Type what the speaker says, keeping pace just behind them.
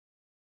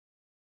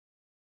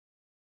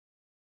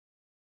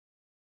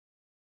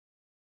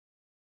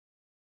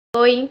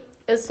Oi,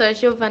 eu sou a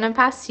Giovana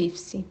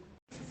Pacifici.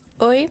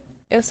 Oi,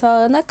 eu sou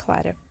a Ana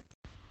Clara.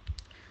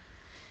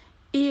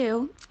 E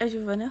eu, a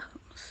Giovana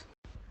Ramos.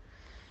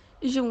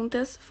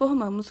 Juntas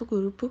formamos o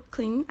grupo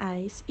Clean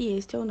Eyes e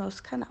este é o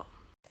nosso canal.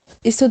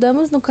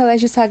 Estudamos no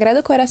Colégio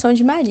Sagrado Coração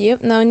de Maria,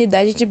 na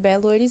unidade de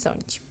Belo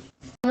Horizonte.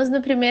 Estamos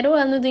no primeiro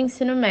ano do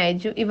ensino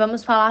médio e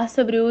vamos falar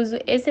sobre o uso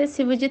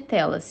excessivo de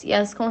telas e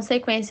as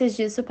consequências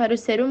disso para o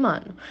ser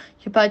humano,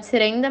 que pode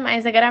ser ainda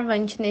mais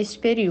agravante neste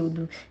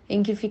período,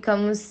 em que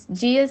ficamos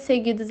dias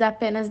seguidos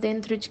apenas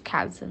dentro de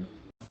casa.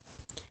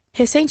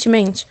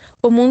 Recentemente,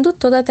 o mundo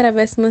todo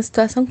atravessa uma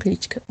situação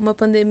crítica, uma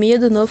pandemia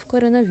do novo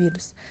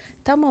coronavírus.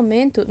 Tal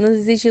momento nos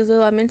exige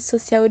isolamento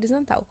social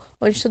horizontal,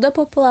 onde toda a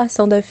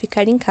população deve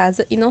ficar em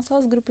casa e não só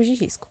os grupos de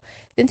risco.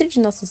 Dentro de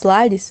nossos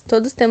lares,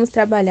 todos temos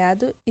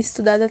trabalhado e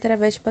estudado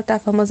através de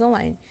plataformas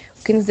online,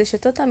 o que nos deixa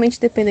totalmente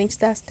dependentes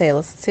das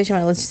telas, sejam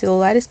elas de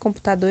celulares,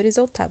 computadores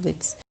ou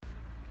tablets.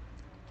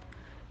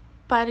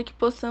 Para que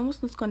possamos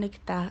nos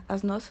conectar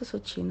às nossas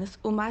rotinas,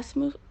 o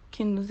máximo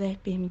que nos é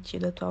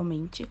permitido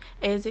atualmente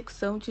é a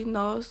execução de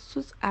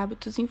nossos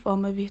hábitos em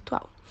forma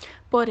virtual.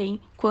 Porém,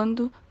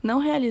 quando não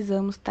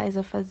realizamos tais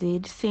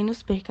afazeres sem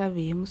nos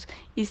precavermos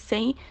e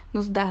sem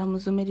nos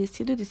darmos o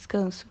merecido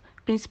descanso,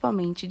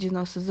 principalmente de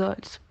nossos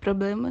olhos,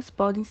 problemas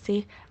podem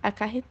ser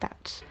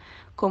acarretados,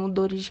 como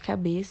dores de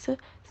cabeça,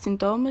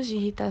 sintomas de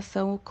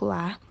irritação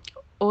ocular,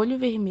 olho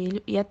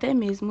vermelho e até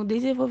mesmo o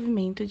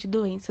desenvolvimento de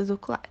doenças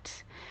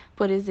oculares.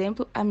 Por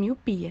exemplo, a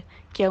miopia,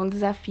 que é um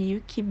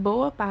desafio que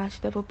boa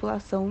parte da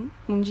população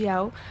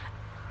mundial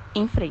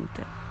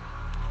enfrenta.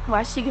 O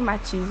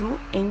astigmatismo,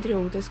 entre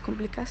outras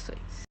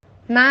complicações.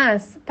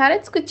 Mas, para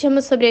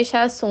discutirmos sobre este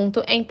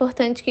assunto, é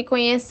importante que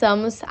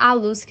conheçamos a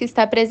luz que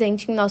está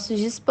presente em nossos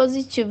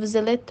dispositivos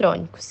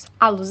eletrônicos,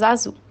 a luz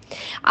azul.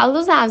 A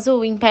luz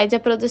azul impede a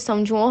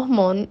produção de um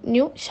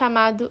hormônio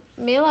chamado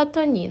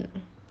melatonina,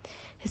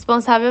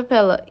 responsável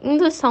pela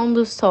indução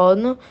do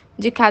sono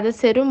de cada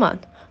ser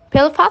humano.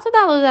 Pelo fato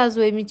da luz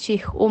azul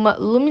emitir uma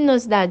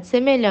luminosidade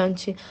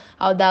semelhante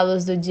ao da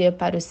luz do dia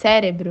para o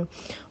cérebro,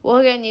 o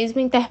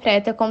organismo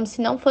interpreta como se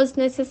não fosse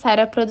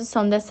necessária a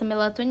produção dessa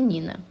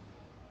melatonina.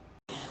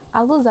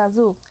 A luz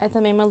azul é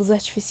também uma luz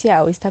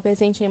artificial e está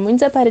presente em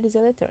muitos aparelhos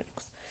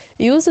eletrônicos.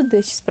 E o uso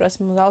destes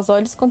próximos aos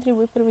olhos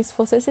contribui para um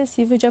esforço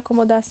excessivo de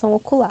acomodação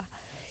ocular.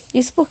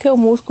 Isso porque o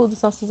músculo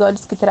dos nossos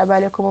olhos, que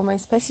trabalha como uma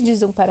espécie de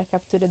zoom para a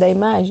captura da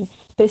imagem,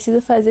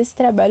 precisa fazer esse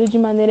trabalho de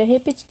maneira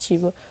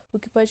repetitiva, o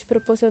que pode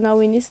proporcionar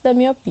o início da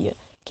miopia,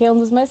 que é um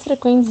dos mais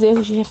frequentes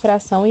erros de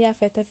refração e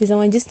afeta a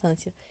visão à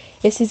distância.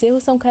 Esses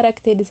erros são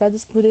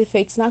caracterizados por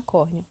defeitos na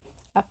córnea,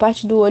 a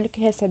parte do olho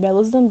que recebe a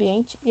luz do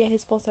ambiente e é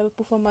responsável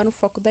por formar o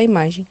foco da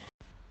imagem.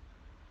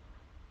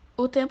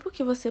 O tempo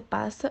que você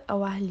passa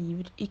ao ar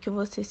livre e que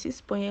você se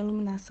expõe à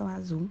iluminação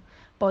azul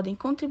podem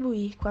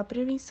contribuir com a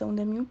prevenção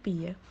da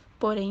miopia.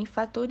 Porém,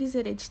 fatores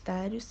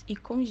hereditários e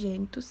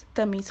congênitos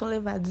também são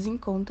levados em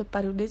conta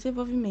para o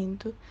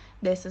desenvolvimento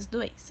dessas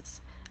doenças.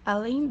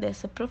 Além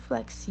dessa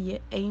profilaxia,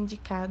 é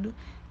indicado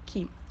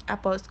que,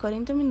 após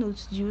 40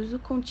 minutos de uso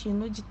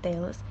contínuo de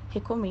telas,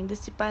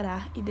 recomenda-se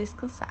parar e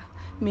descansar,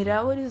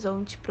 mirar o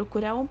horizonte,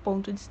 procurar um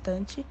ponto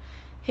distante,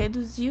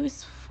 reduzir o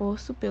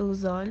esforço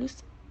pelos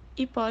olhos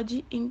e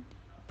pode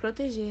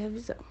proteger a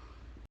visão.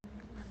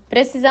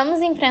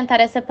 Precisamos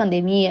enfrentar essa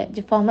pandemia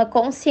de forma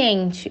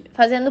consciente,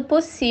 fazendo o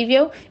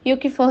possível e o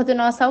que for do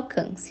nosso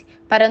alcance,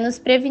 para nos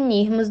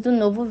prevenirmos do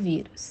novo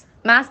vírus,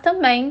 mas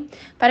também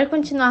para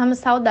continuarmos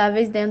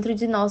saudáveis dentro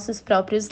de nossos próprios